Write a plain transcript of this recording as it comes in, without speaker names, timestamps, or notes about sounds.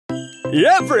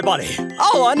Everybody,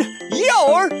 on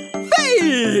your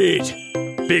feet!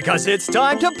 Because it's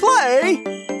time to play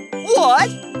What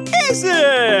Is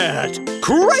It?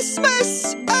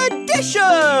 Christmas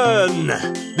Edition!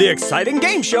 The exciting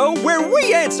game show where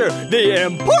we answer the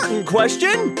important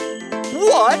question,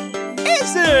 what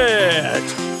is it?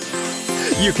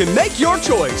 You can make your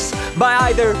choice by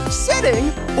either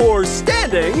sitting or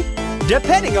standing,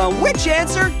 depending on which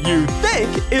answer you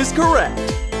think is correct.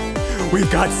 We've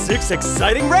got 6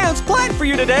 exciting rounds planned for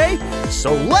you today,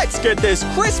 so let's get this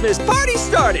Christmas party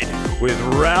started with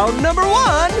round number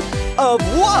 1 of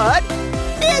What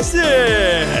Is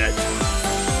It?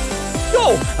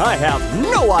 Oh, I have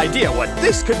no idea what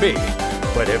this could be,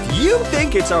 but if you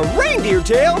think it's a reindeer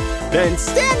tail, then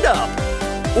stand up.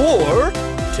 Or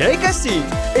take a seat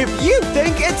if you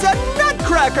think it's a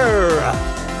nutcracker.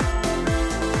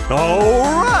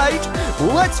 All right,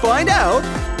 let's find out.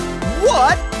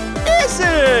 What is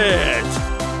it?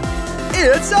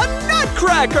 It's a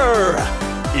nutcracker!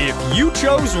 If you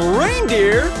chose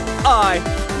reindeer, I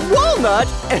will not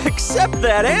accept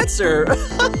that answer.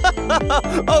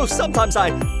 Oh, sometimes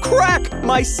I crack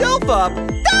myself up.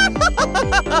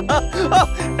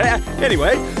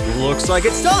 Anyway, looks like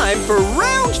it's time for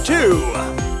round 2.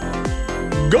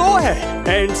 Go ahead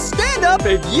and stand up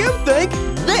if you think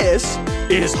this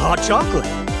is hot chocolate.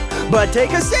 But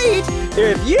take a seat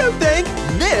if you think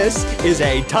this is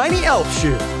a tiny elf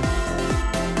shoe.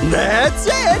 That's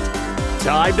it!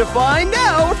 Time to find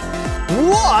out!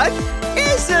 What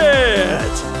is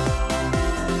it?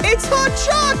 It's hot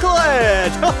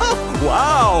chocolate!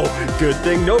 Wow! Good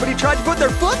thing nobody tried to put their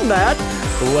foot in that.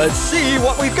 Let's see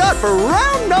what we've got for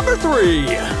round number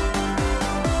 3.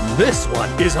 This one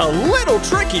is a little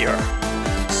trickier.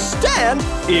 Stand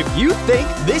if you think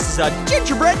this is a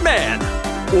gingerbread man.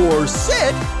 Or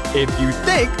sit if you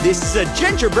think this is a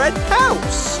gingerbread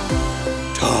house.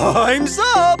 Time's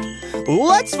up!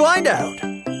 Let's find out.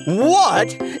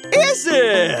 What is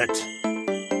it?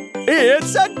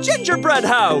 It's a gingerbread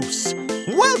house.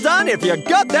 Well done if you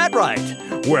got that right.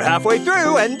 We're halfway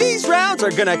through and these rounds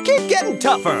are gonna keep getting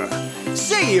tougher.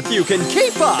 See if you can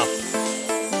keep up.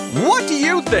 What do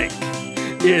you think?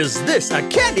 Is this a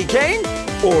candy cane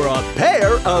or a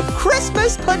pair of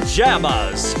Christmas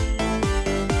pajamas?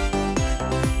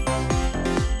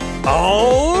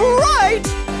 All right!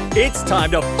 It's time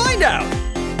to find out.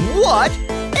 What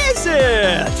is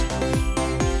it?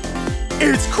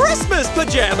 It's Christmas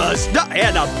pajamas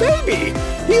and a baby.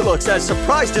 He looks as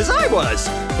surprised as I was.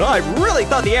 I really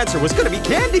thought the answer was going to be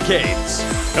candy canes.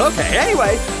 Okay,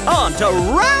 anyway, on to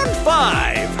round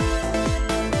 5.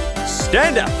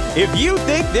 Stand up if you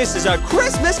think this is a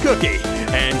Christmas cookie.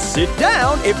 And sit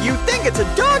down if you think it's a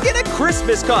dog in a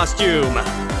Christmas costume.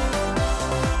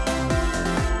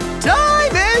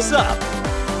 Time is up!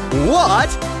 What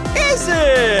is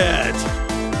it?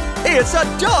 It's a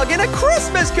dog in a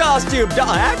Christmas costume!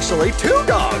 Actually, 2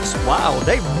 dogs. Wow,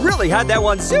 they really had that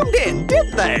one zoomed in,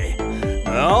 didn't they?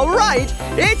 All right,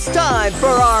 it's time for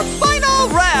our final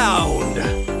round!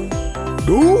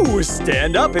 Ooh,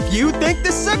 stand up if you think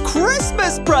this is a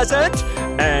Christmas present!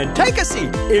 And take a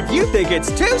seat if you think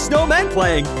it's 2 snowmen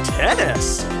playing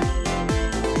tennis.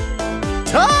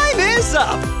 Time is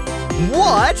up!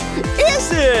 What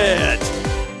is it?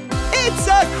 It's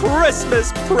a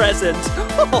Christmas present!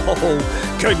 Oh,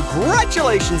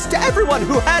 congratulations to everyone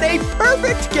who had a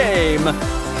perfect game!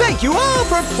 Thank you all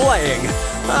for playing!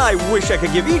 I wish I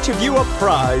could give each of you a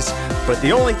prize, but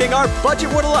the only thing our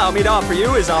budget would allow me to offer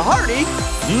you is a hearty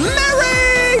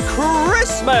Merry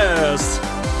Christmas!